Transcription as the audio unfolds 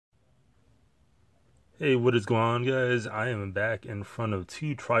Hey, what is going on, guys? I am back in front of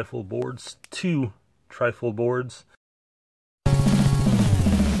two trifold boards.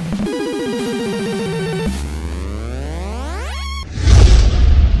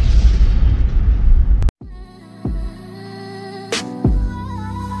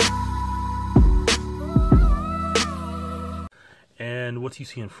 And what you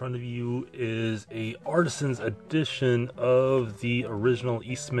see in front of you is a Artisan's edition of the original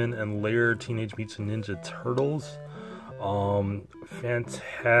Eastman and Laird Teenage Mutant Ninja Turtles.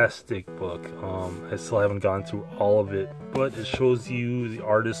 Fantastic book. I still haven't gone through all of it, but it shows you the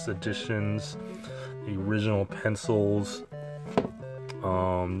artist editions, the original pencils,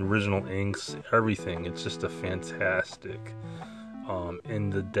 original inks, everything. It's just a fantastic in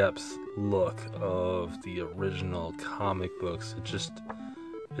the depth look of the original comic books. It's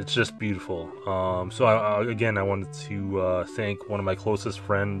just beautiful. So I wanted to thank one of my closest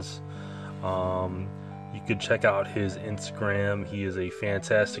friends. You could check out his Instagram. He is a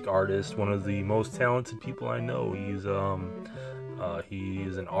fantastic artist, one of the most talented people I know. He is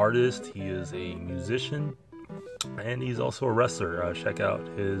an artist, he is a musician, and he's also a wrestler. Check out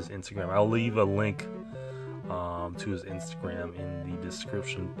his Instagram. I'll leave a link to his Instagram in the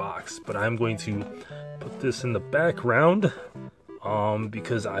description box, but I'm going to put this in the background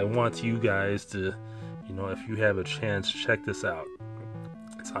because I want you guys to, if you have a chance, check this out.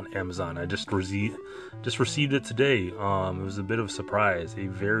 It's on Amazon. I just received it today. It was a bit of a surprise, a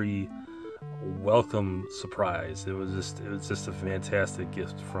very welcome surprise. It was just a fantastic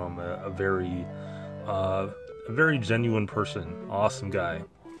gift from a very genuine person, awesome guy.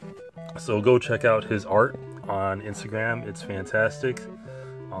 So go check out his art on Instagram. It's fantastic.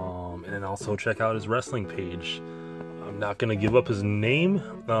 And then also check out his wrestling page. I'm not going to give up his name,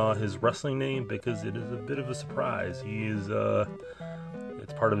 his wrestling name, because it is a bit of a surprise.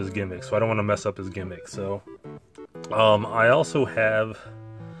 It's part of his gimmick, so I don't want to mess up his gimmick. So I also have,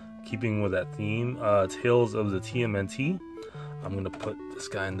 keeping with that theme, Tales of the TMNT. I'm going to put this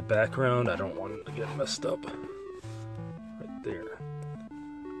guy in the background. I don't want him to get messed up. Right there.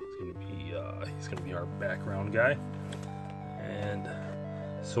 He's going to be our background guy. And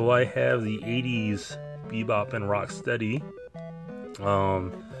so I have the 80s Bebop and Rocksteady.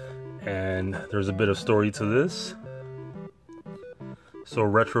 And there's a bit of story to this. So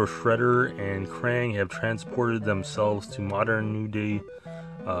Retro Shredder and Krang have transported themselves to modern day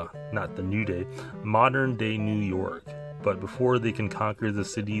New York. But before they can conquer the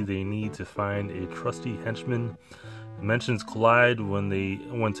city, they need to find a trusty henchman. Dimensions collide when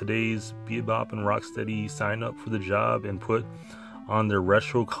today's Bebop and Rocksteady sign up for the job and put on their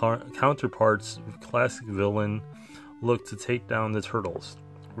retro counterparts. Classic villain look to take down the turtles.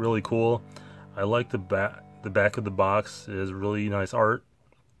 Really cool. I like the back of the box. It has really nice art.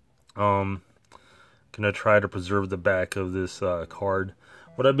 Gonna try to preserve the back of this card.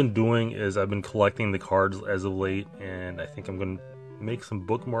 What I've been doing is I've been collecting the cards as of late, and I think I'm gonna make some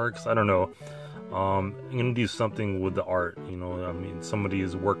bookmarks. I don't know. I'm gonna do something with the art. Somebody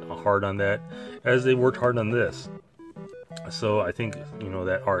has worked hard on that, as they worked hard on this. So I think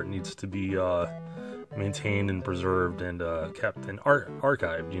that art needs to be maintained and preserved and kept and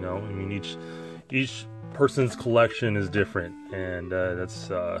archived. Each person's collection is different, and that's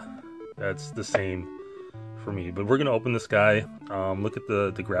the same for me. But we're gonna open this guy. Look at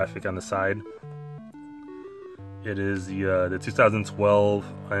the graphic on the side. It is the 2012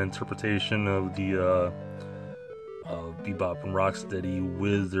 interpretation of the Bebop and Rocksteady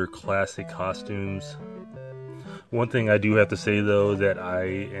with their classic costumes. One thing I do have to say, though, that I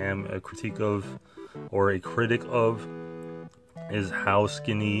am a critic of is how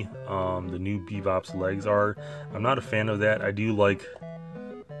skinny the new Bebop's legs are. I'm not a fan of that. I do like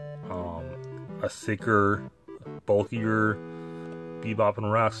a thicker, bulkier Bebop and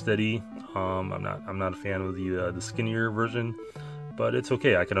Rocksteady. I'm not a fan of the skinnier version, but it's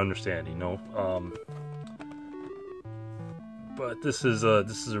okay. I can understand, But this is a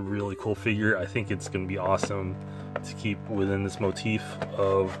really cool figure. I think it's going to be awesome to keep within this motif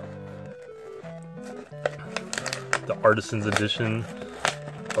of the Artisan's edition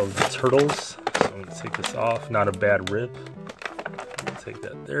of the Turtles. So I'm going to take this off. Not a bad rip. Take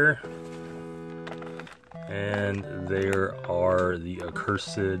that there. And there are the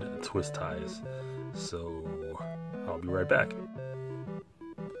accursed twist ties. So I'll be right back.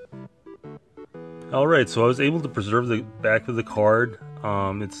 Alright, so I was able to preserve the back of the card.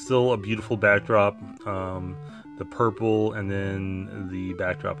 It's still a beautiful backdrop. The purple, and then the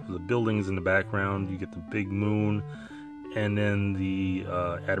backdrop of the buildings in the background. You get the big moon, and then the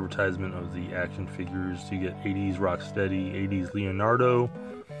advertisement of the action figures. You get 80s Rocksteady, 80s Leonardo,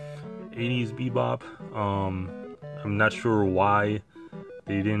 80s bebop. I'm not sure why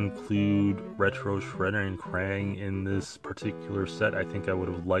they didn't include Retro Shredder and Krang in this particular set. I think I would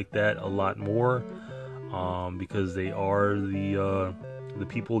have liked that a lot more, because they are the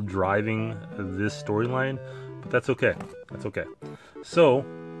people driving this storyline. But that's okay. That's okay. So,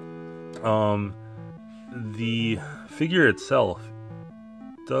 the figure itself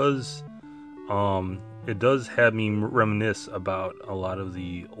does have me reminisce about a lot of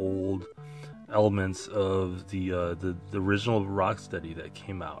the old elements of the original Rocksteady that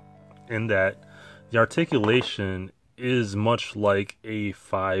came out, in that the articulation is much like a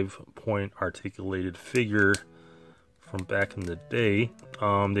 5-point articulated figure from back in the day.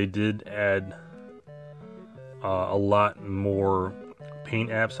 They did add a lot more paint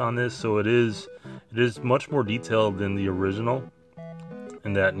apps on this, so it is much more detailed than the original,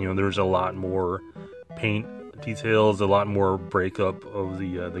 in that, you know, there's a lot more paint details, a lot more breakup of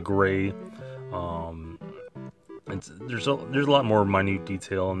the gray. There's a lot more minute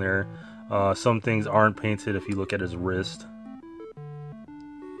detail in there. Some things aren't painted. If you look at his wrist,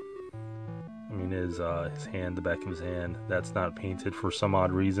 I mean his hand, the back of his hand, that's not painted for some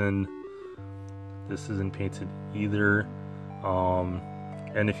odd reason. This isn't painted either.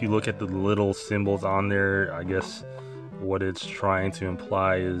 And if you look at the little symbols on there, I guess what it's trying to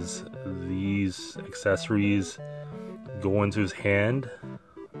imply is these accessories go into his hand.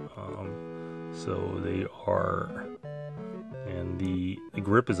 So they are, and the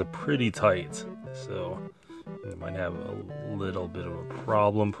grip is pretty tight, so you might have a little bit of a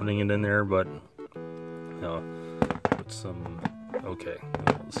problem putting it in there, but put some, okay,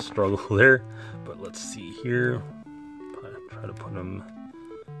 struggle there. But let's see here, try to put them,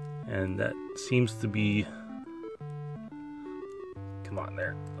 and that seems to be, come on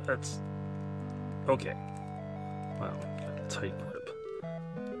there, that's okay. Wow, got a tight grip.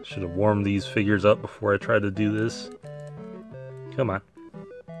 Should have warmed these figures up before I tried to do this. Come on.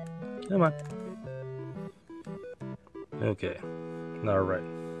 Come on. Okay. Alright.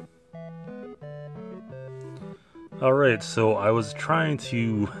 Alright, so I was trying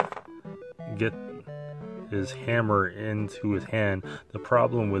to get his hammer into his hand. The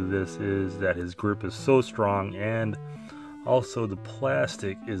problem with this is that his grip is so strong, and also the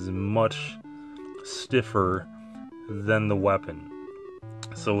plastic is much stiffer than the weapon.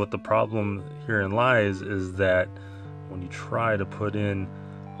 So what the problem herein lies is that when you try to put in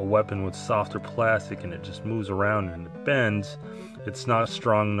a weapon with softer plastic and it just moves around and it bends, it's not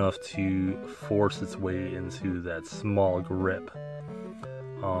strong enough to force its way into that small grip.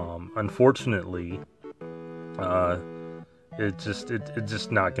 Unfortunately, it's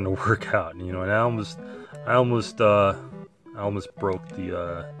just not going to work out, you know. And I almost broke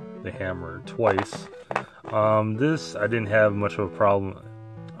the hammer twice. This I didn't have much of a problem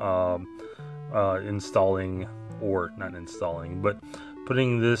installing, or not installing, but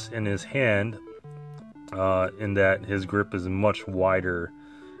putting this in his hand, in that his grip is much wider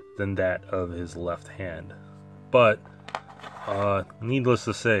than that of his left hand. But needless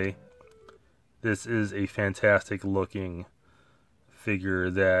to say, this is a fantastic looking figure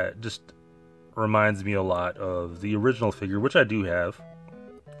that just reminds me a lot of the original figure, which I do have.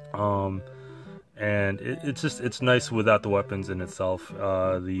 And it's nice without the weapons in itself.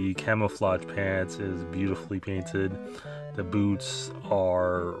 The camouflage pants is beautifully painted. The boots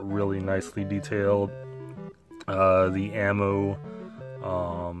are really nicely detailed. The ammo,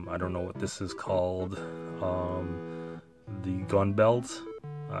 I don't know what this is called. The gun belt,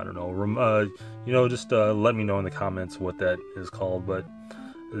 I don't know. Just let me know in the comments what that is called. But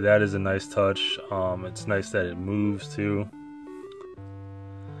that is a nice touch. It's nice that it moves too.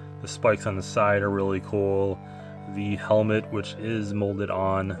 The spikes on the side are really cool. The helmet, which is molded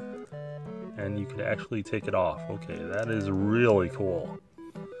on, and you could actually take it off. Okay, that is really cool.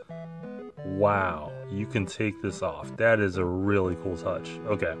 Wow, you can take this off. That is a really cool touch.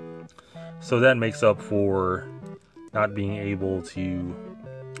 Okay, so that makes up for not being able to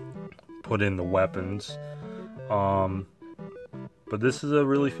put in the weapons. But this is a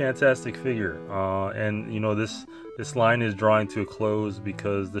really fantastic figure, and you know, this line is drawing to a close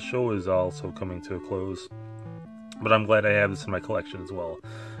because the show is also coming to a close. But I'm glad I have this in my collection as well.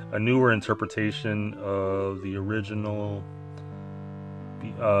 A newer interpretation of the original,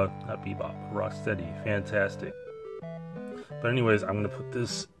 not Bebop, Rocksteady, fantastic. But anyways, I'm gonna put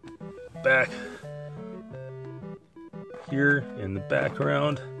this back here in the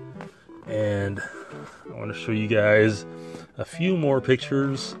background, and I want to show you guys a few more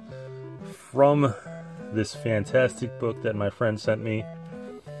pictures from this fantastic book that my friend sent me.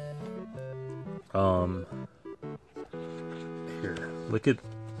 Here, look at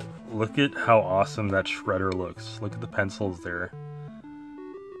Look at how awesome that shredder looks. Look at the pencils there.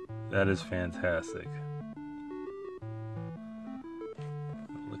 That is fantastic.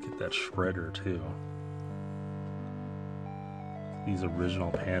 Look at that shredder too. These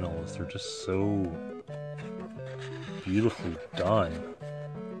original panels, they're just so beautifully done.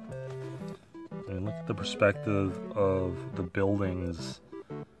 I mean, look at the perspective of the buildings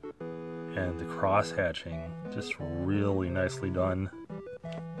and the cross hatching. Just really nicely done.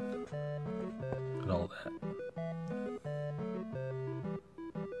 Look at all that.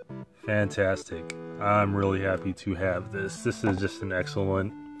 Fantastic. I'm really happy to have this. This is just an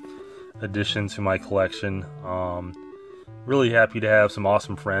excellent addition to my collection. Really happy to have some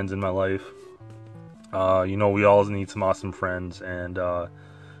awesome friends in my life. You know, we all need some awesome friends, and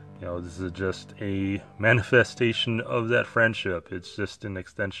you know, this is just a manifestation of that friendship. It's just an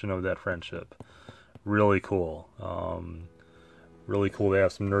extension of that friendship. Really cool. Really cool to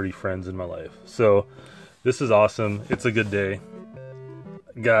have some nerdy friends in my life. So this is awesome. It's a good day.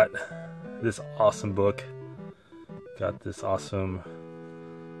 Got this awesome book. Got this awesome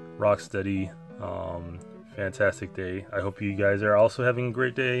Rocksteady. Fantastic day. I hope you guys are also having a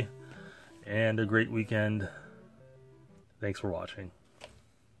great day and a great weekend. Thanks for watching.